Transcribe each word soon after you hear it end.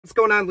What's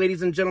going on,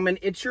 ladies and gentlemen?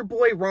 It's your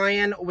boy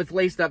Ryan with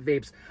Laced Up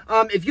Vapes.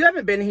 If you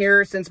haven't been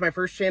here since my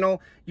first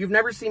channel, you've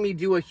never seen me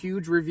do a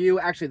huge review.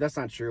 Actually, that's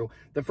not true.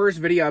 The first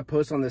video I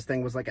posted on this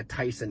thing was like a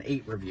Tyson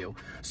 8 review.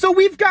 So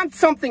we've got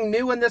something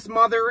new in this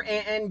mother,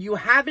 and you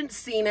haven't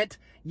seen it,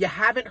 you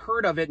haven't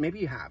heard of it. Maybe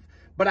you have,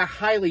 but I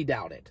highly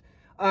doubt it.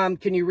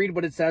 Can you read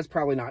what it says?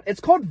 Probably not.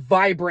 It's called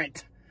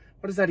VyBRANT.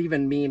 What does that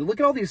even mean? Look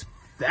at all these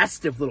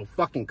festive little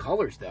fucking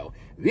colors, though.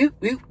 Woo,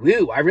 woo,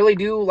 woo. I really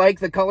do like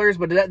the colors,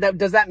 but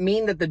does that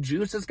mean that the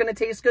juice is going to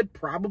taste good?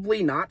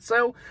 Probably not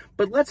so,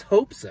 but let's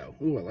hope so.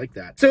 Ooh, I like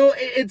that. So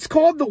it's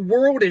called The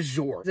World Is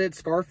Yours. Is it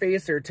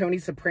Scarface or Tony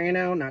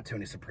Soprano? Not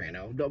Tony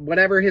Soprano.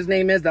 Whatever his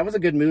name is. That was a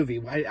good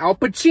movie. Al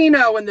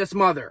Pacino in this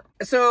mother.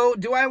 So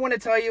do I want to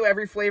tell you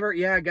every flavor?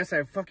 Yeah, I guess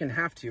I fucking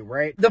have to,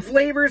 right? The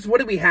flavors, what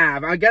do we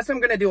have? I guess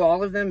I'm going to do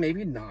all of them.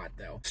 Maybe not,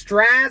 though.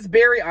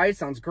 Strasberry Ice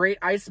sounds great.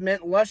 Ice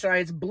Mint, Lush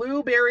Ice,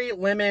 Blueberry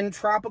Lemon,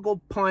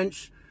 Tropical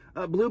Punch,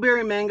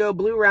 blueberry mango,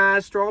 blue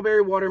raz,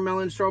 strawberry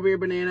watermelon, strawberry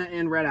banana,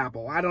 and red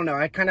apple. I don't know.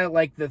 I kind of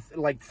like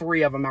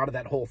three of them out of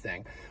that whole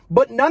thing.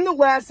 But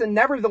nonetheless and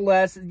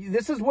nevertheless,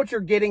 this is what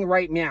you're getting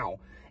right now.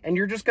 And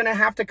you're just going to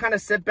have to kind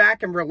of sit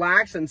back and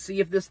relax and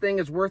see if this thing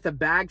is worth a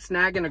bag,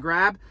 snag, and a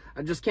grab.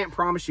 I just can't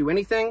promise you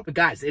anything. But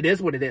guys, it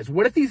is what it is.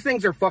 What if these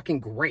things are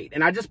fucking great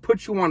and I just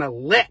put you on a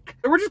lick?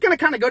 So we're just going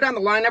to kind of go down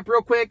the lineup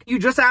real quick. You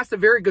just asked a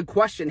very good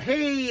question.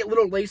 Hey,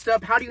 little Laced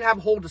Up, how do you have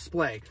whole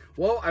display?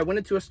 Well, I went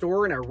into a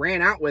store and I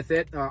ran out with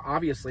it,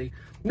 obviously.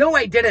 No,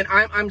 I didn't.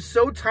 I'm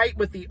so tight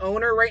with the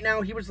owner right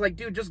now. He was like,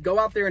 dude, just go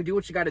out there and do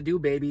what you got to do,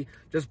 baby.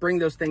 Just bring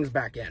those things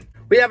back in.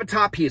 We have a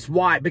top piece.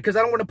 Why? Because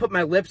I don't want to put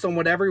my lips on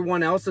what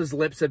everyone else's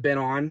lips have been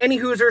on. Any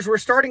Hoosers, we're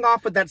starting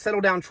off with that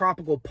Settle Down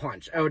Tropical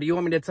Punch. Oh, do you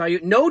want me to tell you?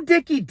 No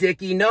dicky,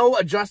 no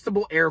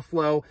adjustable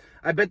airflow.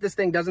 I bet this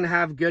thing doesn't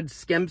have good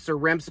skimps or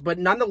rimps, but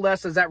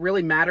nonetheless, does that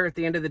really matter at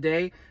the end of the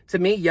day? To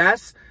me,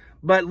 yes.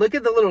 But look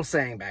at the little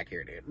saying back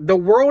here, dude. The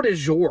world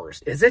is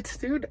yours. Is it,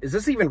 dude? Is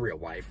this even real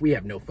life? We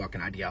have no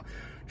fucking idea.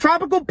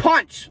 Tropical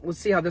Punch. Let's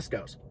see how this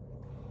goes.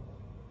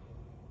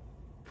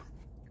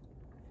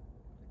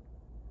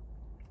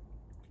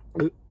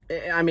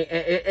 I mean,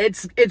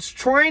 it's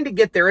trying to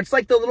get there. It's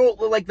like the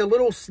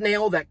little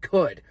snail that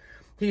could.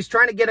 He's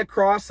trying to get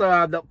across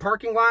the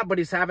parking lot, but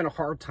he's having a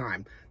hard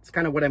time. It's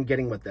kind of what I'm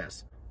getting with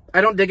this. I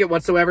don't dig it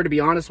whatsoever, to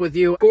be honest with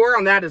you. Score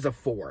on that is a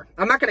 4.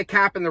 I'm not going to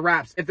cap in the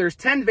wraps. If there's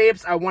 10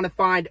 vapes, I want to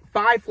find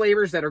 5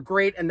 flavors that are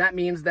great, and that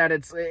means that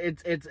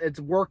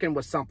it's working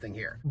with something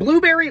here.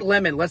 Blueberry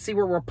Lemon. Let's see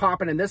where we're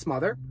popping in this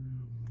mother.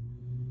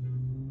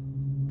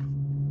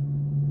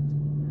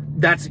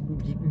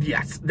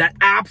 Yes, that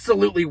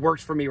absolutely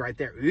works for me right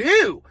there.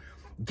 Ew!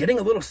 Getting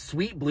a little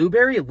sweet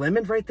blueberry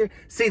lemon right there.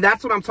 See,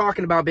 that's what I'm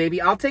talking about,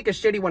 baby. I'll take a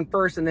shitty one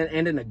first and then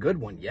end in a good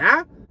one,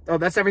 yeah? Oh,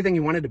 that's everything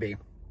you wanted to be.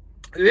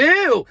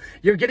 Ew!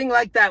 You're getting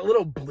like that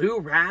little blue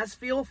raz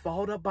feel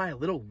followed up by a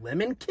little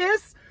lemon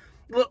kiss?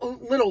 Little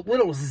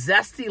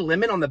zesty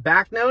lemon on the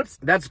back notes.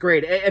 That's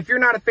great. If you're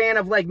not a fan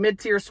of like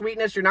mid-tier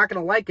sweetness, you're not going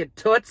to like it,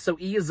 toots, so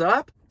ease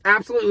up.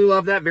 Absolutely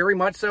love that, very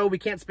much so. We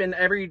can't spend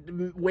every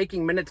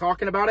waking minute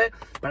talking about it,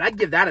 but I'd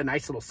give that a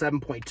nice little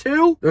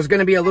 7.2. There's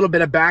going to be a little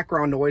bit of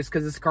background noise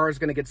because this car is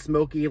going to get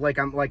smoky like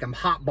I'm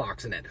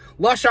hotboxing it.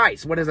 Lush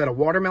Ice. What is that, a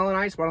watermelon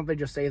ice? Why don't they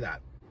just say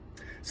that?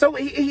 So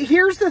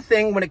here's the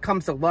thing when it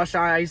comes to Lush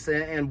Ice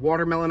and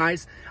watermelon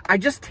ice. I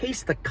just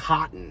taste the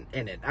cotton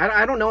in it.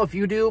 I don't know if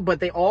you do, but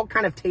they all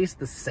kind of taste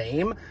the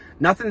same.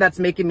 Nothing that's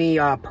making me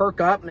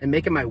perk up and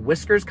making my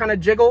whiskers kind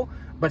of jiggle,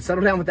 but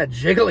settle down with that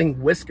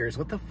jiggling whiskers.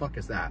 What the fuck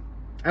is that?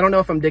 I don't know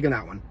if I'm digging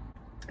that one.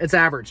 It's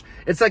average.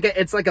 It's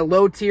like a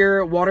low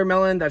tier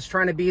watermelon that's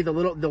trying to be the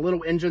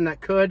little engine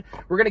that could.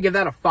 We're gonna give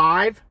that a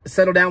 5.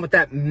 Settle down with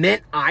that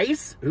mint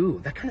ice.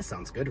 Ooh, that kind of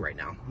sounds good right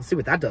now. Let's see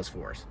what that does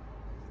for us.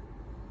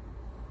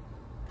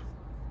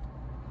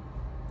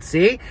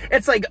 See,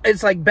 it's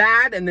like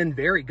bad and then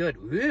very good.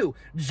 Ooh,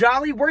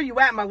 Jolly, where you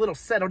at, my little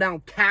Settle Down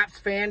Caps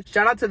fan?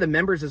 Shout out to the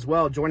members as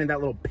well, joining that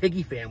little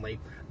piggy family.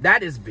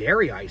 That is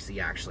very icy,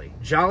 actually.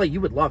 Jolly,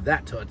 you would love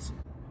that, toots.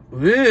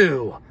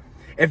 Ooh,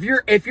 if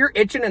you're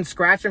itching and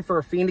scratching for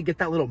a fiend to get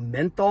that little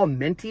menthol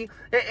minty,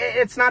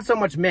 it's not so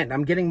much mint.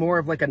 I'm getting more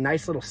of like a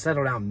nice little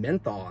Settle Down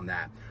menthol on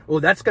that. Oh,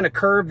 that's gonna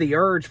curb the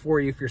urge for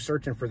you if you're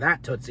searching for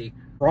that, tootsie.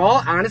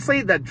 Draw,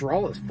 honestly, that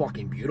draw is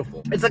fucking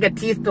beautiful. It's like a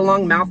teeth to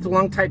lung, mouth to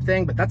lung type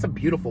thing, but that's a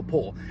beautiful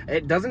pull.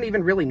 It doesn't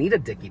even really need a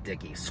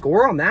dicky.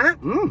 Score on that?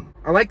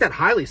 I like that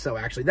highly so,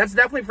 actually. That's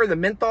definitely for the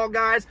menthol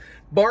guys.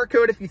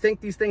 Barcode if you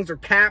think these things are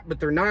capped, but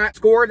they're not.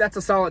 Score, that's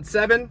a solid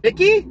 7.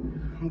 Nicky?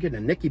 I'm getting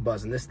a Nicky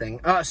buzz in this thing.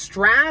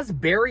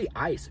 Strasberry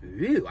Ice.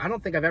 Ooh, I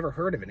don't think I've ever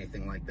heard of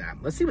anything like that.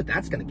 Let's see what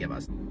that's gonna give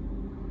us.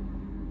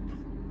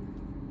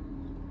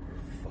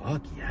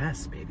 Fuck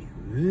yes, baby.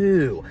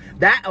 Ooh.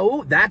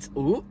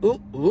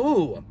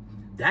 Ooh.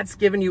 That's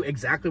giving you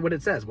exactly what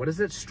it says. What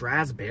is it?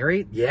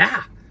 Strasberry?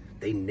 Yeah.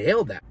 They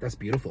nailed that. That's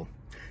beautiful.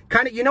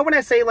 Kind of, you know when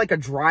I say like a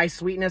dry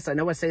sweetness, I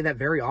know I say that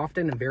very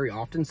often and very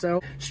often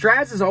so.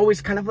 Strads is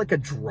always kind of like a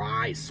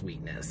dry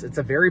sweetness. It's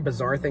a very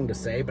bizarre thing to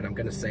say, but I'm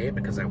going to say it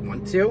because I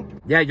want to.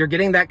 Yeah, you're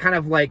getting that kind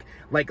of like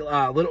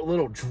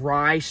little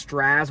dry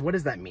Strads. What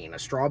does that mean? A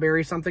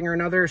strawberry something or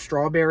another?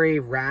 Strawberry,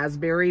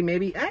 raspberry,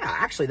 maybe? Yeah,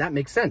 actually, that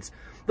makes sense.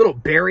 Little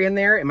berry in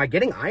there. Am I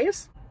getting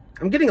ice?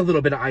 I'm getting a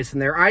little bit of ice in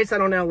there. Ice, I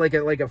don't know, like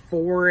a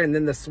 4, and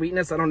then the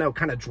sweetness, I don't know,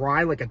 kind of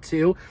dry, like a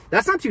 2.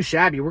 That's not too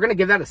shabby. We're going to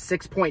give that a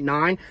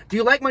 6.9. Do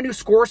you like my new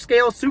score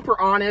scale? Super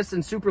honest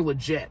and super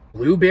legit.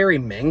 Blueberry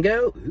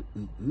mango?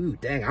 Ooh,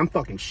 dang, I'm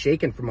fucking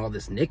shaking from all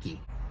this Nicky.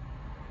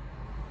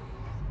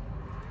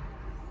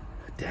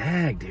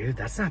 Dang, dude,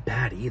 that's not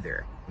bad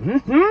either.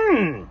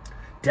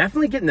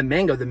 Definitely getting the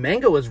mango. The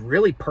mango is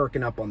really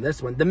perking up on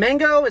this one. The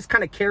mango is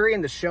kind of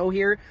carrying the show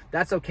here.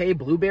 That's okay.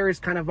 Blueberry is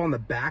kind of on the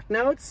back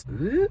notes.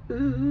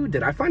 Ooh,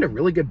 did I find a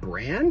really good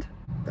brand?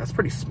 That's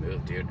pretty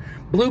smooth, dude.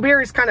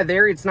 Blueberry's kind of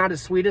there. It's not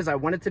as sweet as I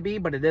want it to be,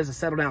 but it is a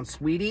settle down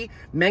sweetie.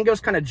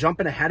 Mango's kind of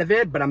jumping ahead of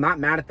it, but I'm not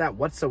mad at that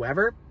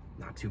whatsoever.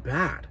 Not too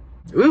bad.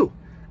 Ooh.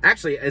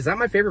 Actually, is that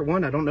my favorite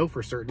one? I don't know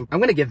for certain. I'm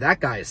going to give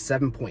that guy a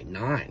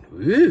 7.9.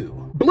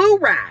 Ooh. Blue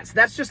Raz.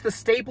 That's just the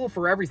staple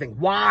for everything.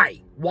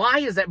 Why? Why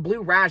is that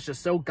Blue Raz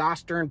just so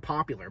gosh darn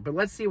popular? But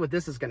let's see what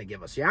this is going to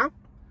give us, yeah?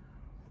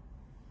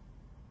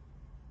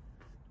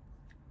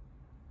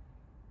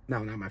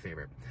 No, not my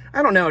favorite.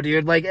 I don't know,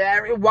 dude. Like,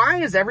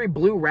 why is every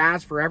Blue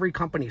Raz for every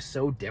company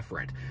so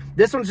different?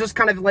 This one's just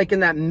kind of like in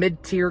that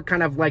mid-tier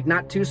kind of like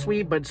not too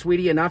sweet, but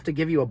sweetie enough to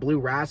give you a Blue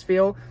Raz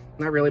feel.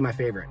 Not really my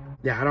favorite.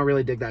 Yeah, I don't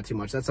really dig that too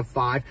much. That's a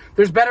 5.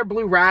 There's better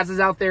Blue Razes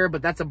out there,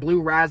 but that's a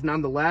Blue Raz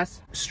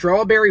nonetheless.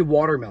 Strawberry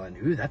watermelon.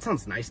 Ooh, that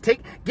sounds nice.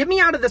 Get me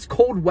out of this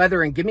cold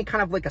weather and give me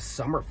kind of like a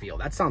summer feel.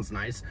 That sounds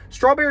nice.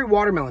 Strawberry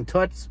watermelon,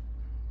 toots.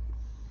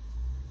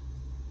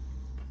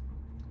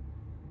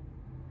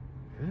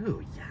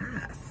 Ooh,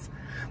 yes.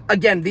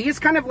 Again, these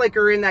kind of like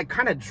are in that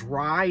kind of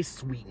dry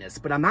sweetness,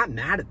 but I'm not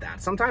mad at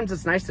that. Sometimes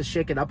it's nice to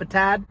shake it up a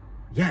tad.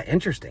 Yeah,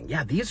 interesting.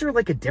 Yeah, these are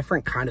like a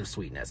different kind of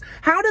sweetness.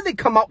 How do they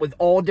come up with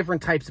all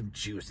different types of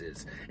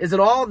juices? Is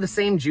it all the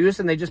same juice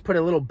and they just put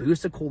a little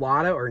boost of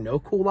Coolada or no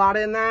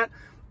Coolada in that?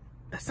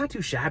 That's not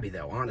too shabby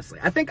though, honestly.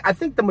 I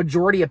think the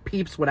majority of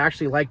peeps would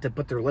actually like to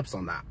put their lips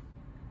on that.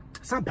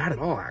 It's not bad at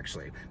all,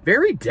 actually.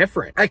 Very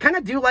different. I kind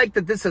of do like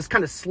that this is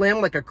kind of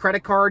slim, like a credit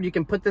card. You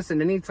can put this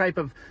in any type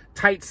of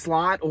tight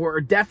slot, or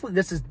definitely,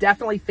 this is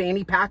definitely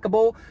fanny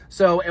packable.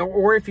 So,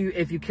 or if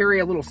you carry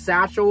a little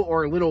satchel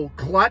or a little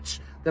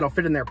clutch, that'll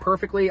fit in there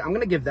perfectly. I'm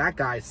going to give that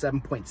guy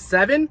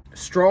 7.7.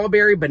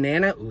 Strawberry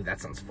banana. Ooh, that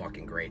sounds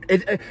fucking great.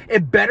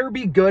 It better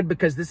be good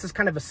because this is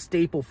kind of a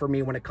staple for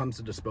me when it comes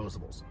to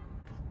disposables.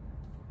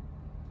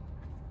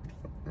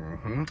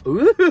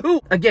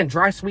 Ooh, again,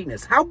 dry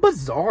sweetness. How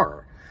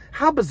bizarre.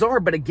 How bizarre,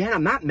 but again,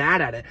 I'm not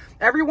mad at it.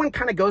 Everyone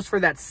kind of goes for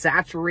that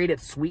saturated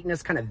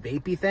sweetness kind of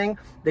vapey thing.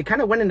 They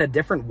kind of went in a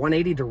different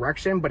 180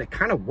 direction, but it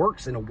kind of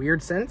works in a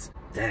weird sense.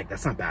 Dang,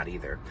 that's not bad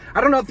either.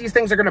 I don't know if these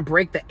things are going to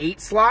break the 8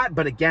 slot,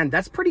 but again,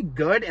 that's pretty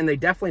good, and they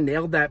definitely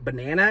nailed that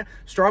banana.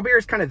 Strawberry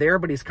is kind of there,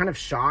 but he's kind of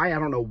shy. I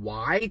don't know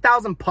why.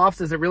 8,000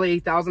 puffs, is it really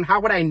 8,000?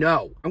 How would I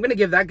know? I'm going to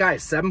give that guy a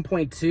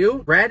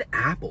 7.2. Red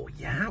apple,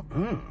 yeah,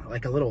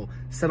 like a little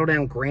settle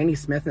down Granny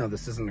Smith. No,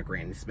 this isn't a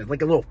Granny Smith.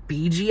 Like a little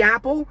Fiji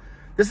apple.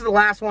 This is the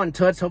last one,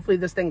 toots. Hopefully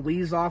this thing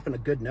leaves off in a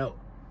good note.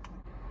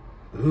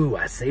 Ooh,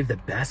 I saved the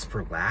best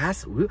for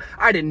last. Ooh,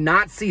 I did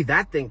not see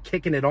that thing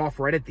kicking it off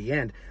right at the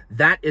end.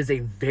 That is a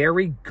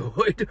very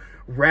good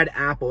red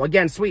apple.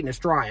 Again, sweetness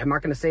dry. I'm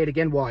not going to say it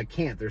again. Well, I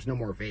can't. There's no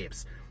more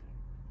vapes.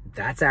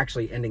 That's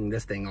actually ending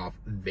this thing off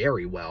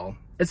very well.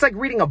 It's like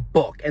reading a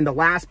book and the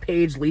last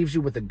page leaves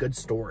you with a good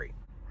story.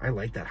 I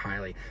like that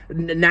highly.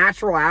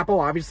 Natural apple,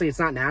 obviously it's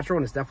not natural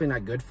and it's definitely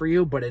not good for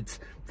you, but it's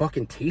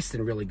fucking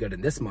tasting really good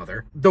in this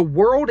mother. The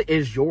world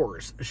is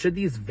yours. Should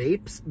these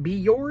vapes be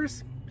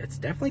yours? It's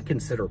definitely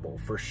considerable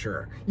for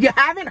sure. You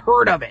haven't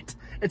heard of it.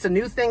 It's a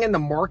new thing in the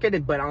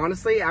market, but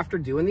honestly, after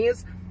doing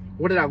these,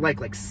 what did I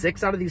like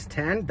 6 out of these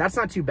 10? That's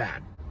not too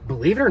bad.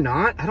 Believe it or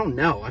not, I don't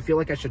know. I feel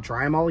like I should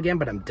try them all again,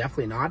 but I'm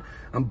definitely not.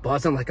 I'm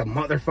buzzing like a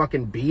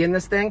motherfucking bee in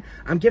this thing.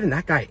 I'm giving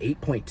that guy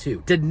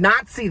 8.2. Did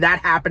not see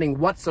that happening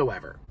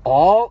whatsoever.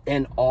 All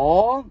in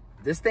all,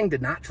 this thing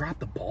did not drop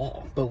the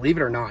ball, believe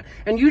it or not.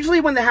 And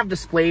usually when they have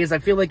displays, I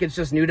feel like it's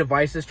just new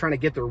devices trying to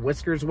get their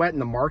whiskers wet in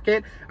the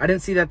market. I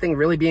didn't see that thing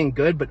really being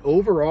good, but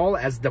overall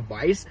as a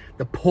device,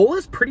 the pull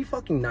is pretty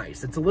fucking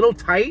nice. It's a little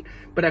tight,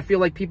 but I feel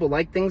like people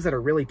like things that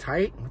are really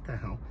tight. What the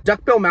hell?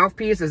 Duckbill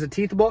mouthpiece, is it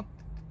teethable?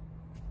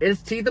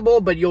 It's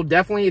teethable, but you'll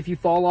definitely, if you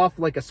fall off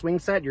like a swing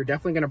set, you're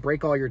definitely going to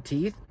break all your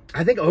teeth.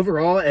 I think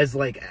overall, as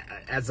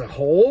a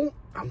whole,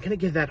 I'm going to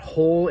give that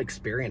whole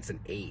experience an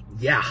 8.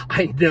 Yeah,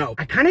 I know.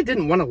 I kind of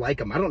didn't want to like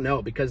them. I don't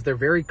know, because they're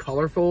very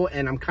colorful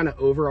and I'm kind of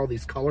over all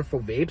these colorful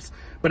vapes,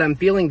 but I'm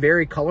feeling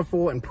very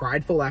colorful and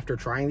prideful after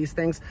trying these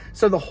things.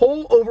 So the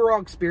whole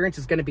overall experience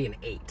is going to be an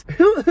 8.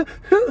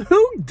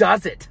 Who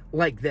does it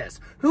like this?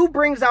 Who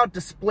brings out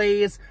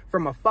displays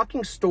from a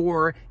fucking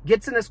store,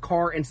 gets in his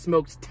car and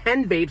smokes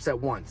 10 vapes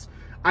at once?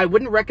 I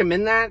wouldn't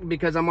recommend that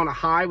because I'm on a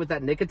high with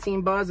that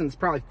nicotine buzz and it's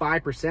probably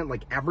 5%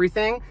 like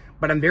everything,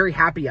 but I'm very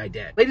happy I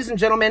did. Ladies and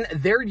gentlemen,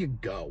 there you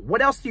go.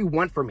 What else do you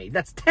want from me?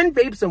 That's 10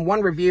 vapes in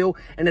one review,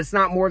 and it's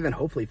not more than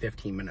hopefully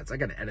 15 minutes. I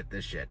gotta edit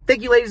this shit.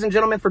 Thank you, ladies and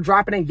gentlemen, for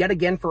dropping in yet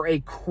again for a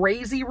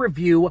crazy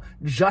review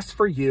just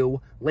for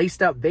you.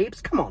 Laced up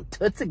vapes. Come on,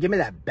 Tootsie, give me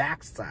that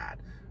backside.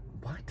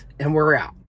 What? And we're out.